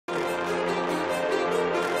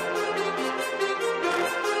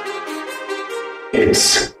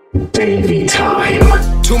It's Davey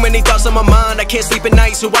time. Too many thoughts on my mind, I can't sleep at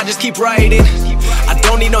night, so I just keep writing. I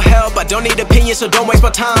don't need no help, I don't need opinions, so don't waste my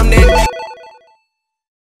time then.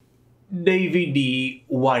 Davey D,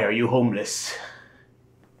 why are you homeless?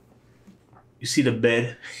 You see the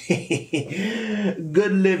bed?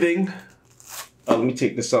 Good living. Oh, let me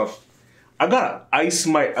take this off. I gotta ice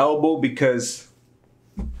my elbow because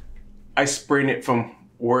I sprained it from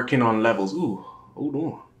working on levels. Ooh, hold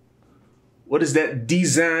on. What is that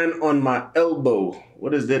design on my elbow?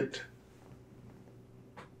 What is that?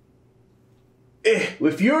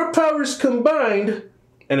 With your powers combined.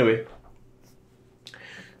 Anyway.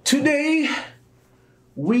 Today,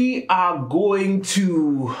 we are going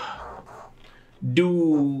to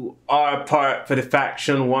do our part for the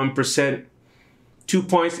faction 1%. 2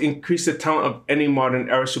 points, increase the talent of any modern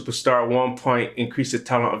era superstar. 1 point, increase the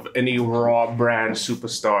talent of any Raw brand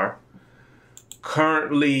superstar.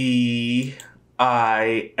 Currently,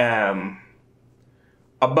 I am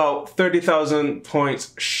about 30,000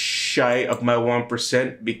 points shy of my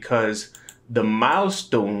 1% because the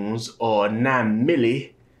milestones are 9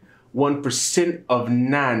 milli. 1% of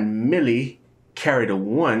 9 milli carry the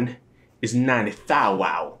 1 is 90,000.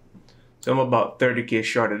 Wow. So I'm about 30k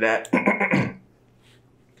short of that.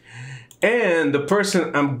 And the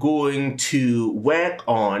person I'm going to whack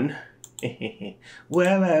on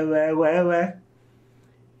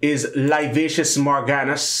is Livacious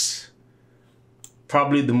Morganus.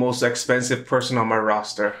 Probably the most expensive person on my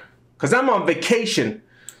roster. Because I'm on vacation.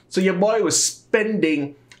 So your boy was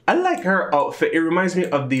spending... I like her outfit. It reminds me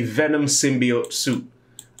of the Venom symbiote suit.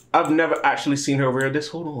 I've never actually seen her wear this.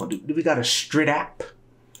 Hold on. Do we got a straight app?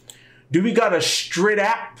 Do we got a straight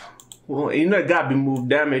app? Hold on. You know it gotta be move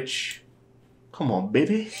damage. Come on,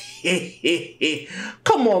 baby.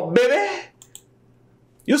 Come on, baby.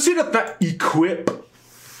 You see the equip?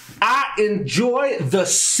 I enjoy the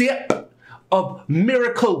sip of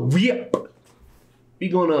Miracle Whip. We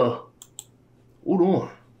gonna... Hold on.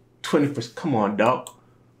 20%. Come on, dog.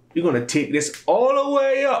 We're gonna take this all the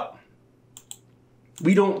way up.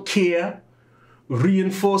 We don't care.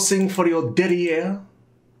 Reinforcing for your derriere.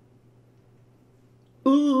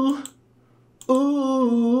 Ooh.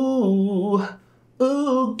 Ooh.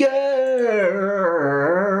 Ooh, girl.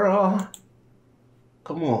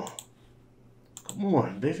 Come on. Come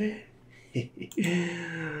on, baby.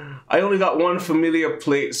 I only got one familiar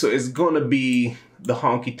plate, so it's gonna be the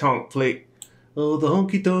honky tonk plate. Oh, the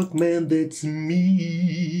honky tonk man, that's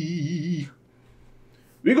me.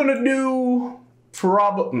 We're gonna do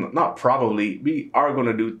not probably, we are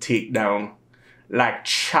gonna do takedown like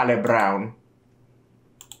Charlie Brown.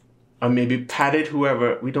 Or maybe padded,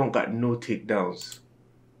 whoever. We don't got no takedowns.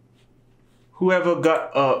 Whoever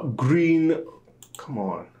got a green, come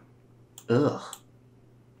on. Ugh.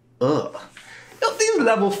 Ugh. Yo, these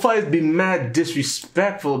level 5s be mad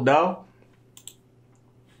disrespectful, dog.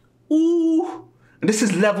 Ooh, and this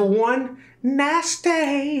is level 1. Nasty.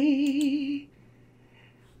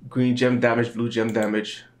 Green gem damage, blue gem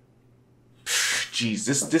damage. Jeez,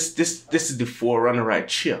 this is the forerunner right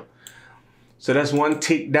here. So that's one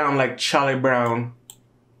takedown like Charlie Brown.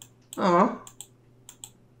 Oh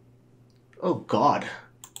God,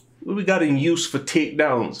 what we got in use for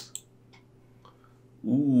takedowns?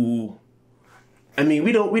 Ooh, I mean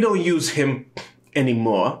we don't use him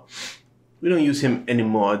anymore. We don't use him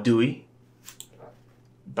anymore, do we?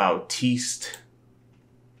 Bautiste.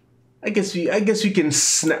 I guess we can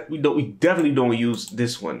snap. We definitely don't use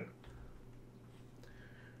this one.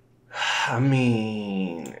 I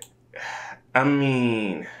mean, I'm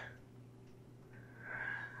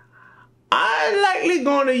likely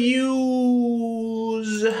gonna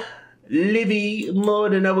use Livy more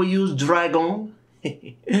than I will use Dragon.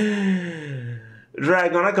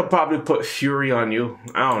 Dragon, I could probably put Fury on you.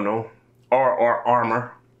 I don't know. Or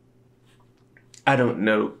armor. I don't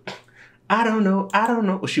know. I don't know.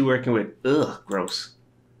 What's she working with? Ugh, gross.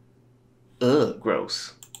 Ugh,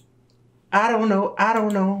 gross. I don't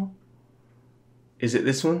know. Is it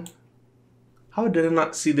this one? How did I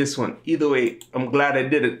not see this one? Either way, I'm glad I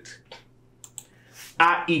didn't.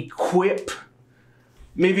 I equip.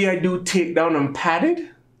 Maybe I do takedown and padded.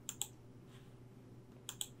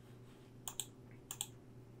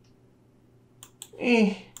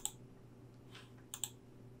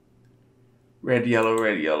 Red, yellow,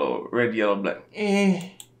 black.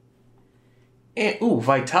 Ooh,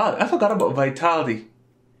 vitality. I forgot about vitality.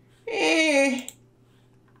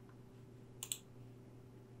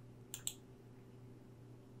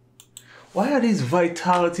 Why are these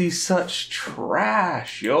vitalities such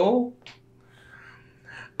trash, yo?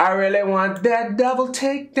 I really want that double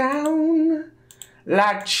takedown.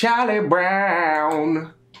 like Charlie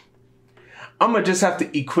Brown. I'm gonna just have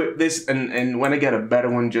to equip this, and when I get a better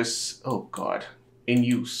one, just, oh God, in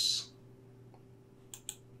use.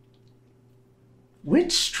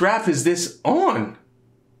 Which strap is this on?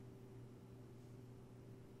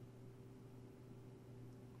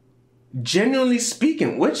 Genuinely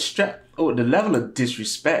speaking, which strap? Oh, the level of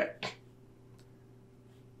disrespect.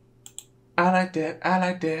 I like that. I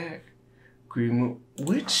like that. Green move.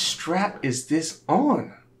 Which strap is this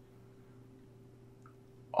on?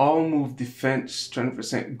 All move defense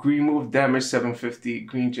 20%. Green move damage 750.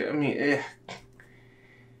 Green jet. I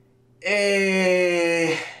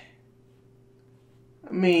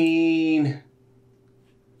mean,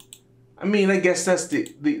 I mean, I guess that's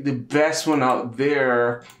the best one out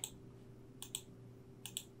there.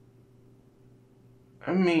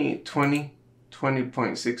 I mean,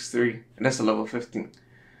 20.63, and that's a level 15.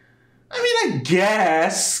 I mean, I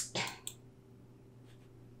guess.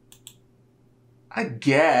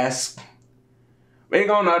 We're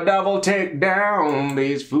gonna double take down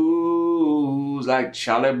these fools like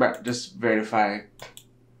Charlie Brown. Just verify.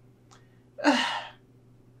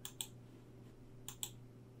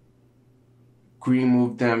 Green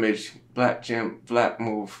move damage, black gem, black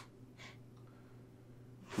move.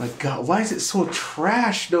 My God, why is it so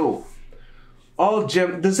trash though? All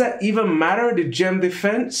gem, does that even matter? The gem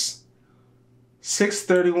defense?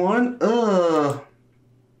 631?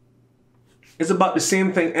 It's about the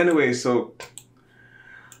same thing anyway, so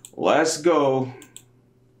let's go.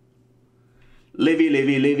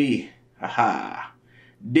 Livy. Haha.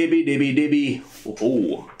 Dibby.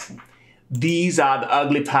 Oh. These are the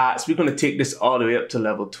ugly parts. We're gonna take this all the way up to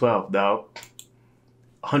level 12, dog.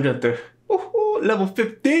 130. Level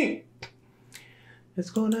 15. It's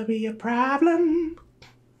gonna be a problem.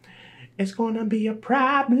 It's gonna be a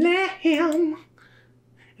problem.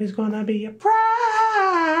 It's gonna be a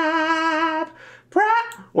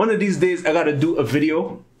One of these days, I gotta do a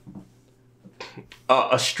video,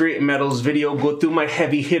 a straight metals video, go through my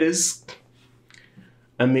heavy hitters,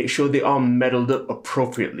 and make sure they all metaled up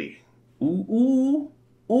appropriately. Ooh.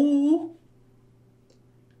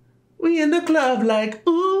 We in the club like,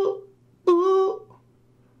 ooh.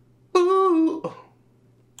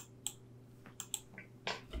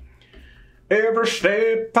 Every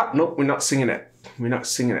step pop. Nope, we're not singing it. We're not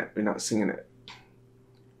singing it.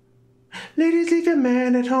 Ladies, leave your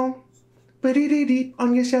man at home. Be-dee-dee-deep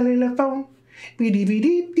on your cellular phone.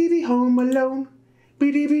 Be-dee-be-deep, home alone.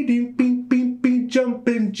 Be-dee-be-deep, beep,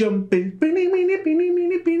 jumping. Beanie.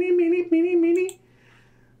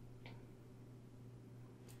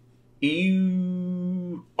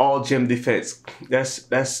 Ew. All gem defense.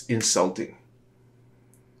 That's insulting.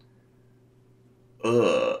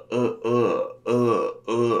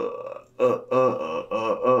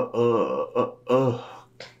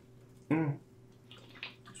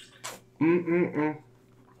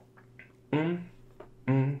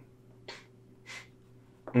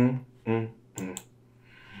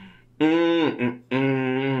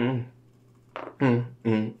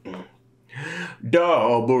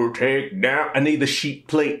 Double take down. I need the sheet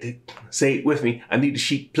plate. Say it with me. I need the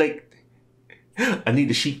sheet plate.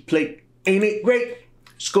 Ain't it great?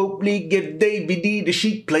 Scope League give Davey D the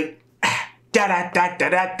sheet plate. Da.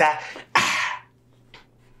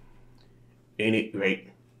 Ain't it great?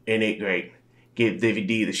 Give Davey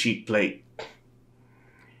D the sheet plate.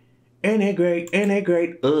 Ain't it great? Ain't it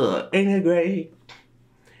great?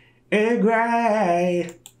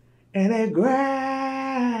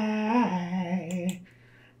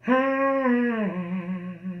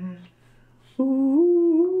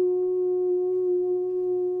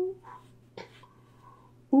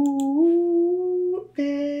 Ooh,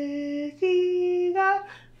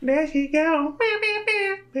 there she go.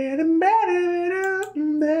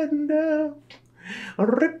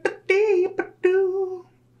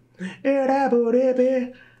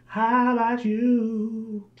 How about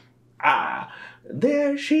you?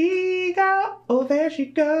 There she go. Oh, there she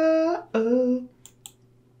go.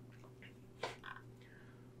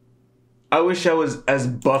 I wish I was as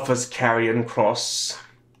buff as Karrion Kross.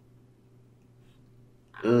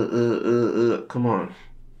 Come on.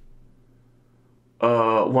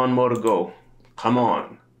 One more to go. Come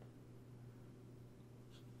on.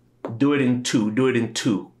 Do it in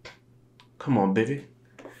two. Come on, baby.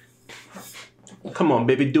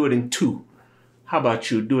 Do it in two. How about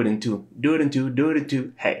you? Do it in two. Hey, do it in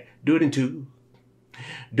two. Hey, do it in two.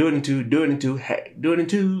 Do it in two. Do it in two.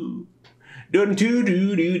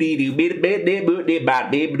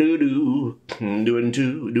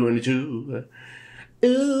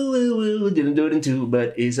 Ooh, didn't do it in two,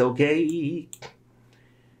 but it's okay.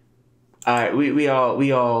 Alright, we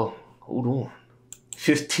all hold on.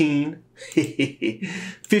 15.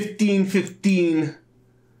 15, 15,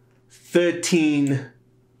 13.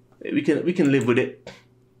 We can live with it.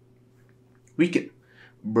 We can,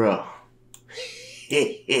 bruh.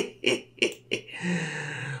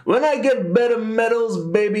 When I get better medals,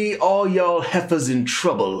 baby, all y'all heifers in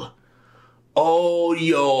trouble. All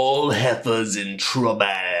y'all heifers in trouble.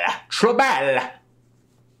 Trouble.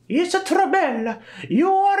 It's a trouble.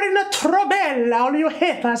 You're in a trouble. All you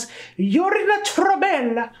heifers, you're in a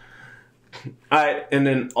trouble. Alright, and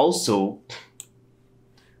then also,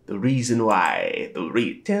 the reason why,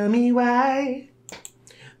 tell me why.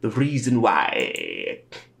 The reason why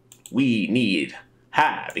we need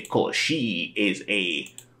her, because she is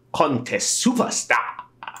a contest superstar.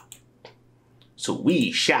 So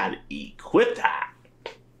we shall equip her.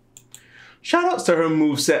 Shoutouts to her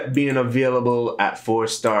moveset being available at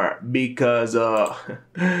 4-star because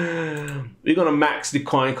we're gonna max the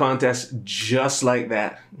coin contest just like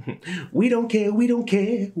that. We don't care, we don't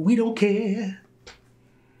care, we don't care.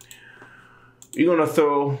 We're gonna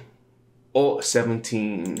throw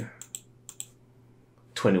 17,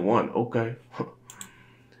 21, okay.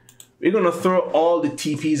 We're gonna throw all the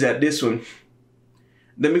TPs at this one.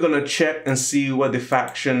 Then we're gonna check and see what the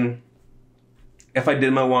faction, if I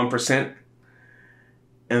did my 1%.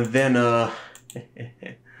 And then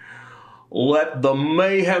let the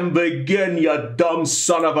mayhem begin, you dumb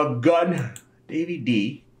son of a gun. Davey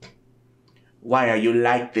D, why are you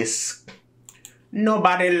like this?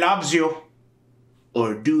 Nobody loves you.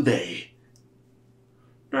 Or do they?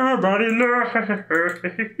 Nobody loves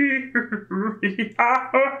you.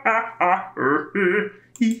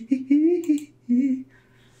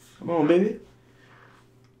 Come on, baby.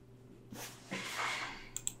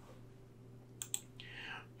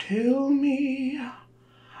 Tell me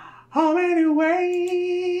how many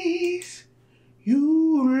ways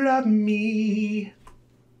you love me.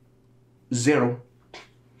 0.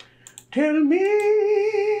 Tell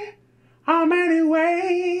me how many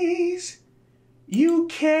ways you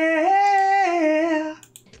care.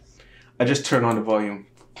 I just turned on the volume.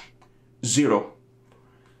 0.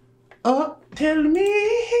 Oh, tell me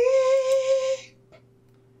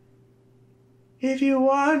if you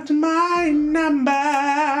want my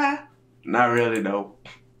number. Not really, no.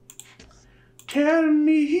 Tell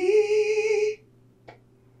me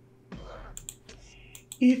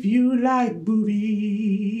if you like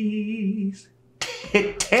boobies.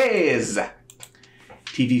 It is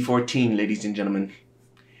TV14, ladies and gentlemen.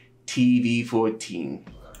 TV14.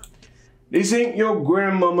 This ain't your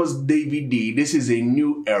grandmama's DVD. This is a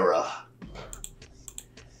new era.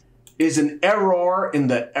 It's an error in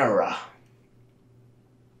the era.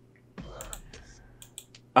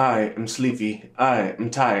 I am sleepy. I am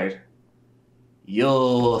tired.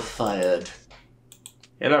 You're fired.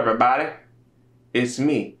 Hello, everybody. It's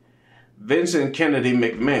me, Vincent Kennedy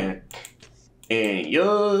McMahon, and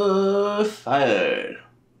you're fired.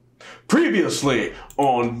 Previously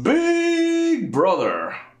on Big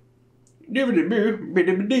Brother.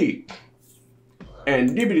 Dibbity-boo-biddy-biddy.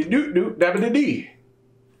 And dibbity-doo-doo-dabbity-dee.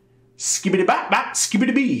 Skibbity-bop-bop,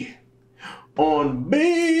 skibbity-bee. On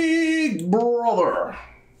Big Brother.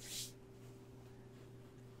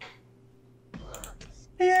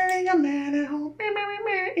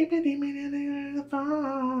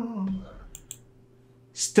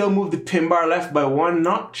 Still move the pin bar left by 1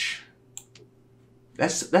 notch.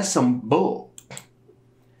 That's some bull.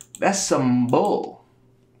 That's some bull.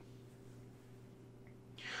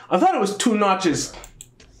 I thought it was 2 notches.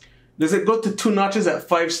 Does it go to 2 notches at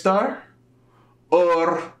 5-star?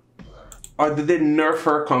 Or did they nerf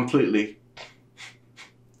her completely?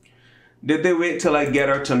 Did they wait till I get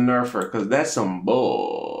her to nerf her? Because that's some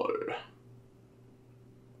bull.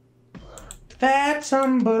 That's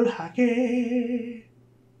some bull hockey.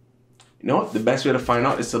 You know what? The best way to find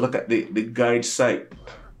out is to look at the guide site.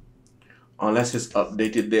 Unless it's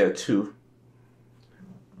updated there too.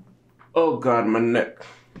 Oh God, my neck.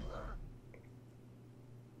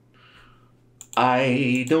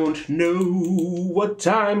 I don't know what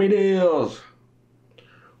time it is.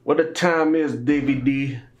 What the time is, Davey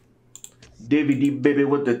D. Davey D, baby,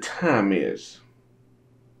 what the time is.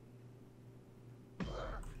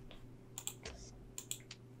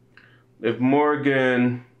 If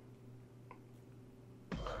Morgan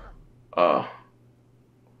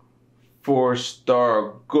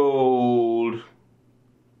 4-star gold.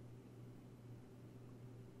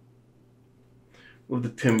 Move the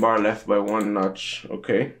pin bar left by 1 notch.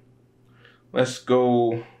 Okay. Let's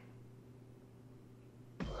go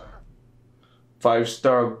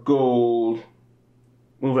 5-star gold.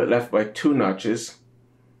 Move it left by 2 notches.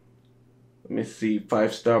 Let me see.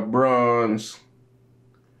 5-star bronze.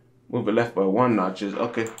 Move it left by 1 notches.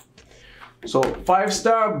 Okay. So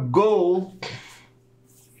 5-star gold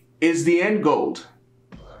is the end gold.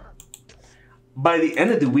 By the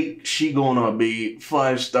end of the week, she gonna be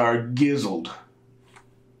 5-star gizzled.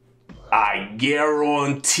 I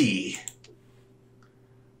guarantee.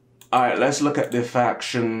 Alright, let's look at the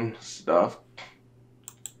faction stuff.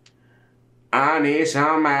 I need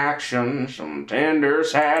some action, some tender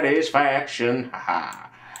satisfaction. Ha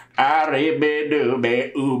ha.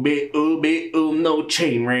 Dooby, ooby, ooby, no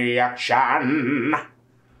chain reaction.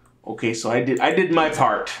 Okay, so I did my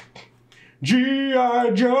part.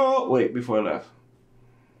 G.I. Joe. Wait, before I left.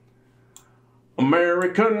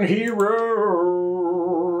 American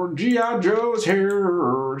hero. G.I. Joe's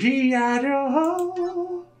here. G.I.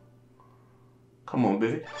 Joe. Come on,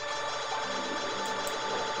 baby.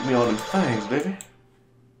 Give me all them things, baby.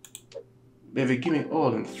 Baby, give me all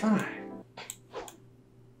them things.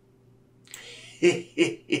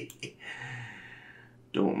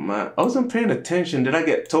 Don't mind. I wasn't paying attention. Did I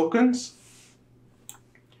get tokens?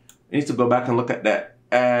 I need to go back and look at that.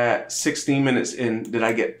 16 minutes in, did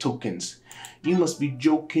I get tokens? You must be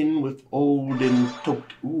joking with old and token.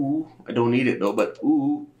 Ooh, I don't need it though, but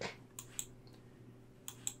ooh.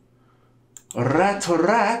 Rat.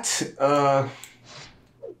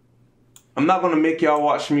 I'm not gonna make y'all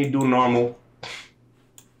watch me do normal.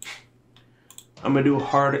 I'm gonna do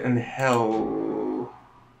hard and hell.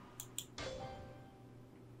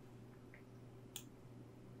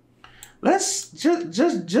 Let's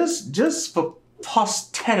just for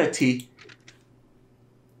posterity.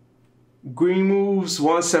 Green moves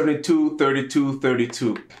 172, 32,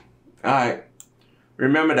 32. All right,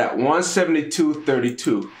 remember that 172,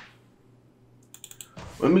 32.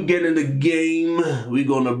 When we get in the game, we're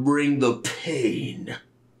gonna bring the pain.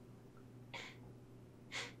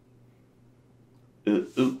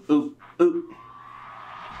 Ooh.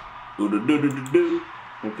 Ooh.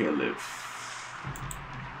 Okay, I live.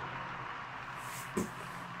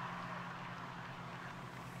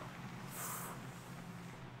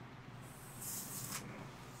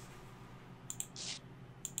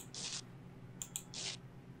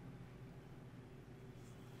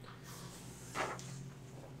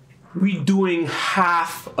 We doing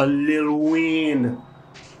half a Lil Wayne.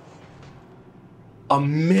 A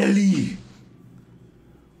milli.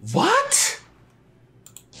 What?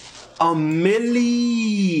 A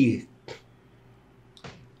milli.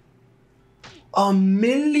 A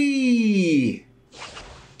milli.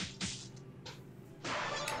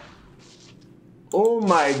 Oh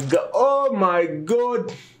my god. Oh my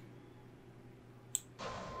god.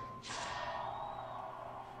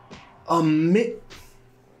 A milli.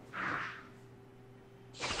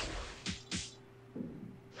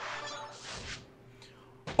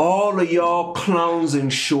 All of y'all clowns in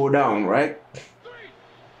Showdown, right?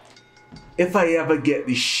 If I ever get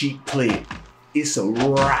this sheet played, it's a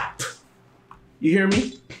wrap. You hear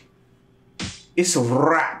me? It's a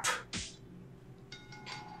wrap.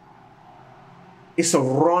 It's a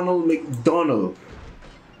Ronald McDonald.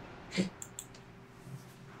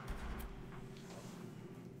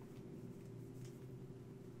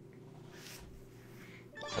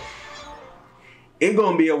 It's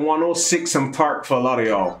gonna be a 106 in Park for a lot of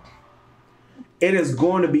y'all. It is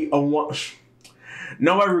going to be a one.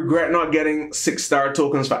 Now I regret not getting 6-star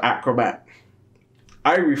tokens for Acrobat.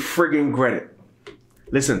 I friggin' regret it.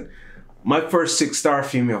 Listen, my first 6-star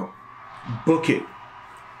female, book it.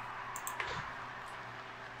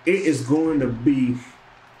 It is going to be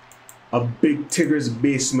a big Tigger's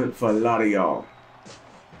basement for a lot of y'all.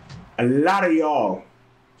 A lot of y'all.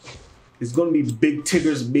 It's gonna be big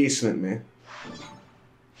Tigger's basement, man.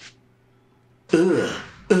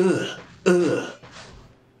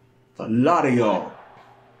 For a lot of y'all.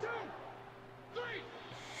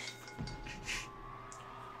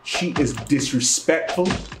 She is disrespectful,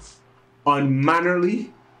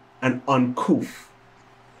 unmannerly, and uncouth.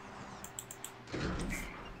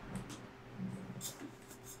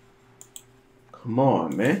 Come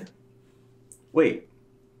on, man. Wait.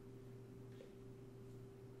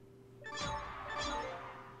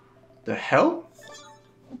 The hell?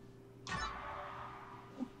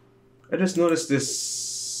 I just noticed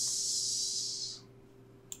this.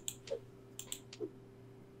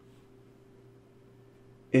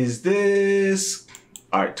 Is this?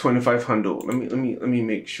 All right, 2,500. Let me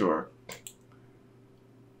make sure.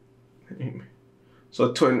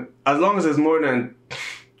 So as long as it's more than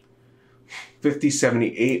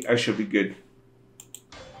 5078, I should be good.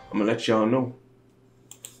 I'm gonna let y'all know.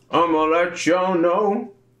 I'm gonna let y'all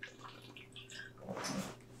know.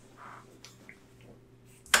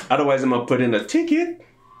 Otherwise, I'm gonna put in a ticket.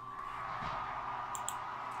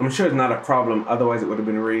 I'm sure it's not a problem. Otherwise, it would have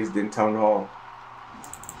been raised in town hall.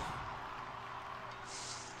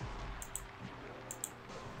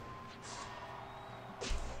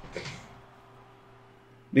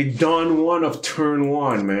 The Dawn 1 of turn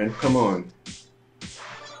 1, man. Come on.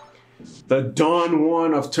 The Dawn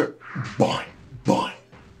 1 of turn... Boy.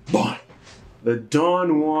 The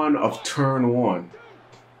Dawn 1 of turn 1.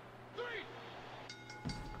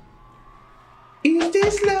 Is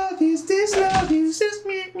this love? Is this love? Is this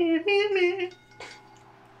me?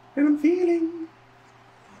 And I'm feeling...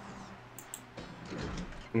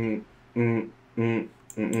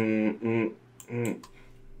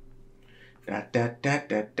 Da da da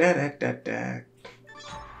da da da da da.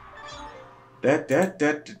 Da da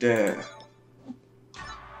da da da.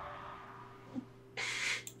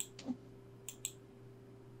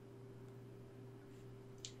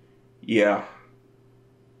 Yeah.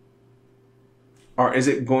 Or is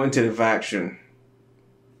it going to the faction?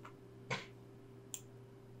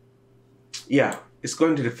 Yeah, it's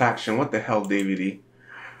going to the faction. What the hell, Davey?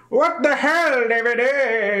 What the hell,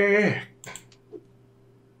 Davey?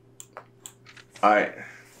 Alright.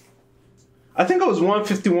 I think I was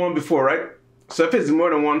 151 before, right? So if it's more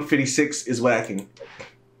than 156, it's whacking.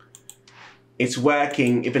 It's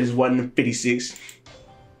whacking if it is 156.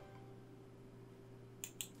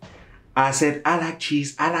 I said, I like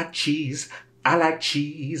cheese, I like cheese, I like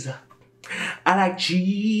cheese, I like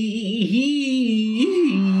cheese,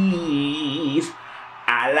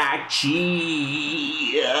 I like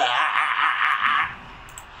cheese,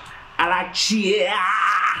 I like cheese,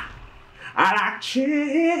 I like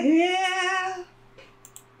cheese.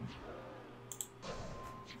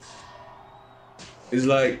 It's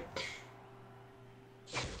like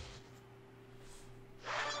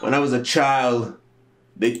when I was a child,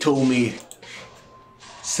 they told me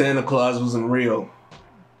Santa Claus wasn't real.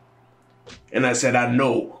 And I said, I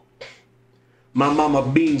know. My mama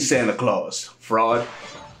been Santa Claus, fraud.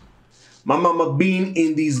 My mama been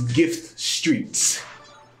in these gift streets,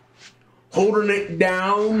 holding it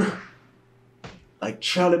down like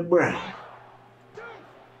Charlie Brown.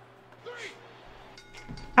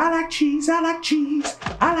 I like cheese, I like cheese,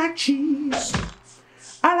 I like cheese,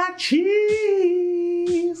 I like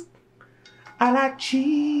cheese, I like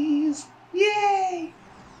cheese, yay!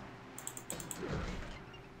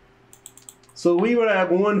 So we were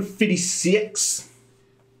at 156.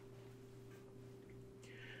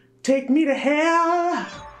 Take me to hell.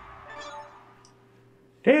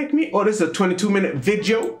 Take me. Oh, this is a 22-minute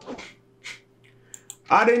video.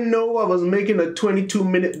 I didn't know I was making a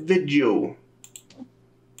 22-minute video.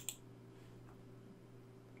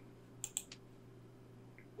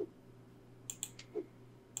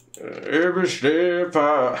 Every step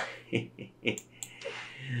I...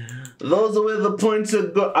 Those are where the points are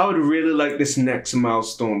go. I would really like this next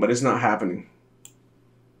milestone, but it's not happening.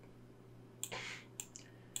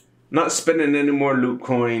 Not spending any more loot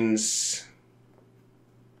coins.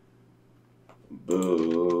 Boo.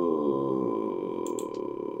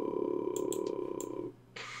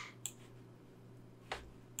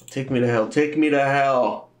 Take me to hell. Take me to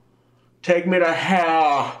hell. Take me to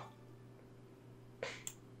hell.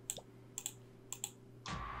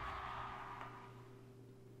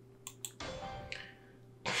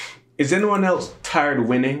 Is anyone else tired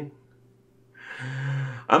winning?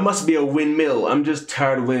 I must be a windmill. I'm just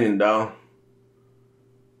tired of winning, dawg.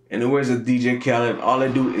 And where's a DJ Khaled? All I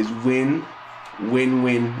do is win, win,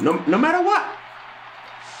 win. No matter what.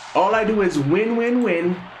 All I do is win, win,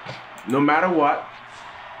 win. No matter what.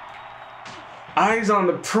 Eyes on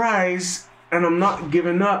the prize, and I'm not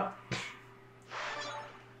giving up.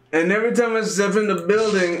 And every time I step in the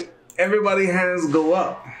building, everybody's hands go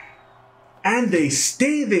up. And they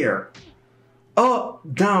stay there. Up,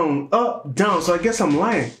 down, up, down. So I guess I'm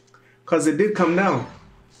lying. Because it did come down.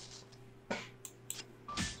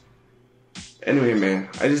 Anyway, man.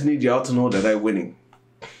 I just need y'all to know that I'm winning.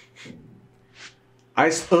 I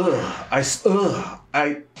stay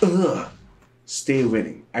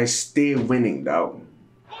winning. I stay winning, dog.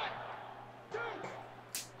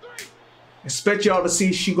 Expect y'all to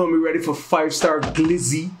see she gonna be ready for 5-star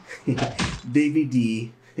glizzy. Davey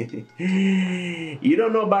D. You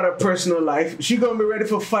don't know about her personal life. She gonna be ready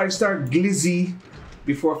for 5-star glizzy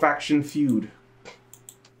before faction feud.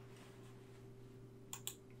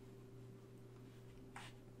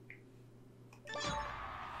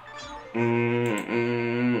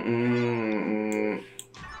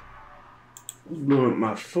 Blowing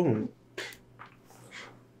my phone.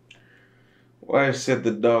 Wife said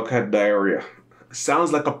the dog had diarrhea.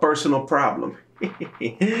 Sounds like a personal problem.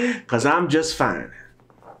 Cause I'm just fine.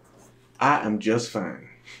 I am just fine.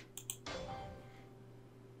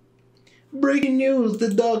 Breaking news,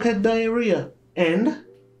 the dog had diarrhea. And?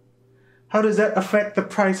 How does that affect the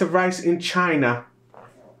price of rice in China?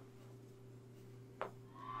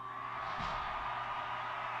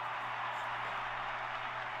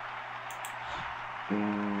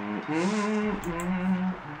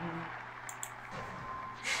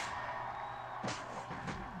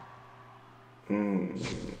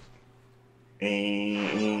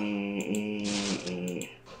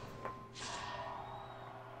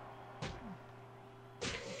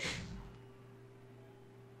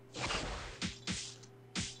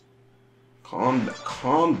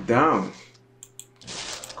 Calm down.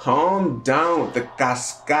 Calm down with the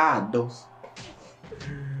cascados.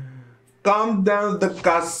 Calm down with the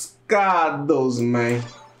cascados, man.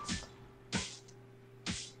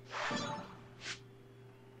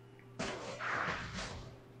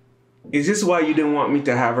 Is this why you didn't want me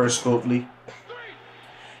to have her, Scopely?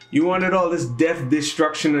 You wanted all this death,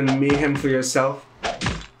 destruction, and mayhem for yourself?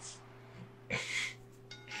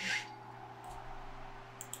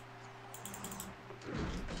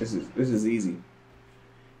 This is easy.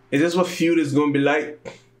 Is this what feud is gonna be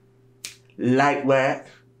like? Light whack.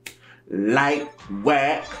 Light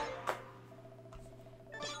whack.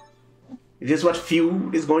 Is this what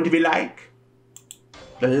feud is going to be like?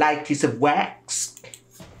 The light piece of wax.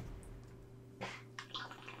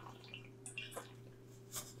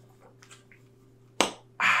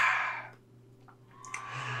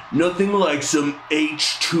 Nothing like some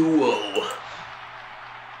H2O.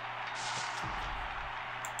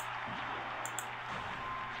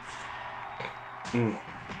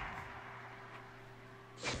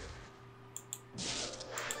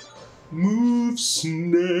 Move,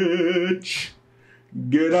 snitch.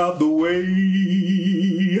 Get out the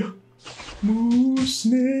way. Move,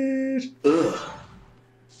 snitch. Ugh.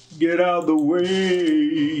 Get out the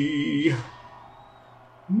way.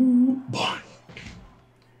 Move. Boy.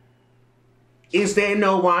 Is there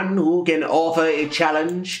no one who can offer a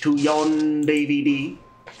challenge to yon Davey D?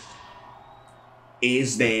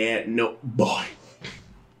 Is there no... Boy.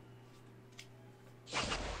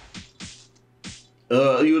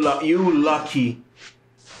 You lucky.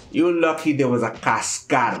 You lucky there was a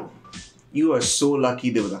cascado. You are so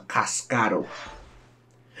lucky there was a cascado.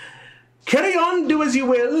 Carry on, do as you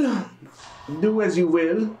will. Do as you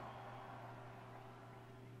will.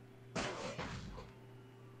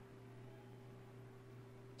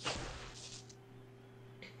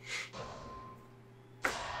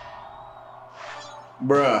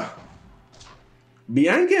 Bruh.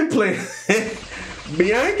 Bianca ain't play.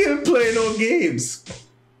 Bianca ain't play no games.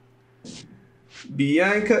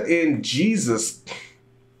 Bianca and Jesus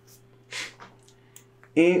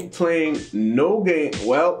ain't playing no game.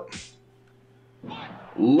 Well,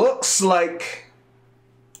 looks like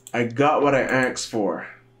I got what I asked for.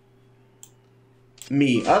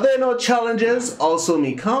 Me. Are there no challenges? Also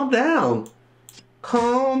me. Calm down.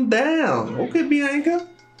 Calm down. Okay, Bianca.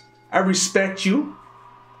 I respect you.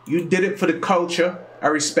 You did it for the culture. I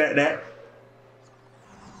respect that.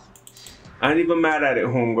 I ain't even mad at it,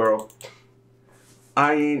 homegirl.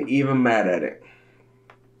 I ain't even mad at it.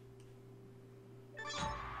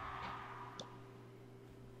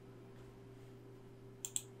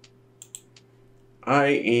 I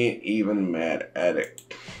ain't even mad at it.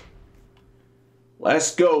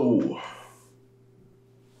 Let's go.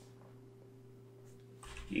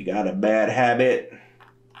 You got a bad habit.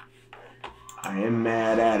 I am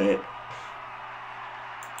mad at it.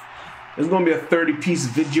 It's gonna be a 30-piece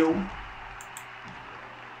video.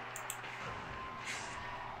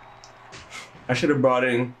 I should have brought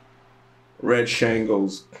in red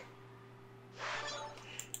shangles.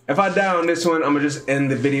 If I die on this one, I'm gonna just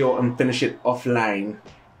end the video and finish it offline.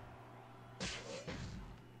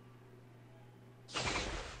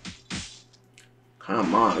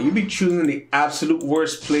 Come on, you be choosing the absolute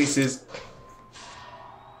worst places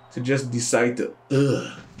to just decide to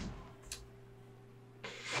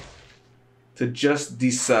just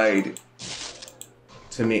decide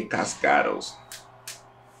to make cascados.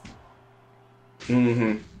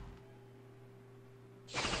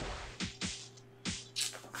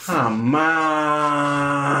 Come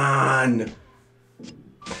on.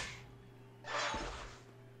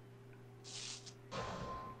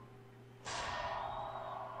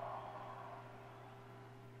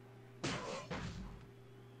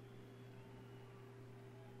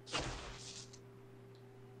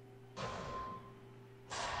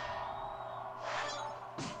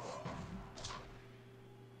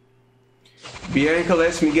 Bianca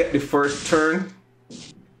lets me get the first turn.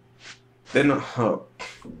 Then,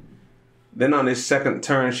 Then on his second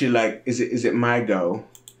turn, she like, is it my go?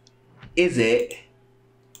 Is it?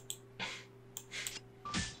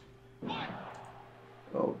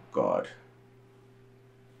 Oh God.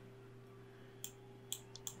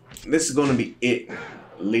 This is gonna be it,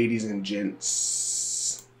 ladies and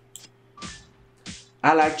gents.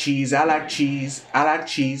 I like cheese, I like cheese, I like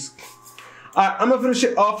cheese. Alright, I'm gonna finish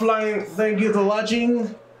it offline. Thank you for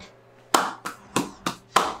watching.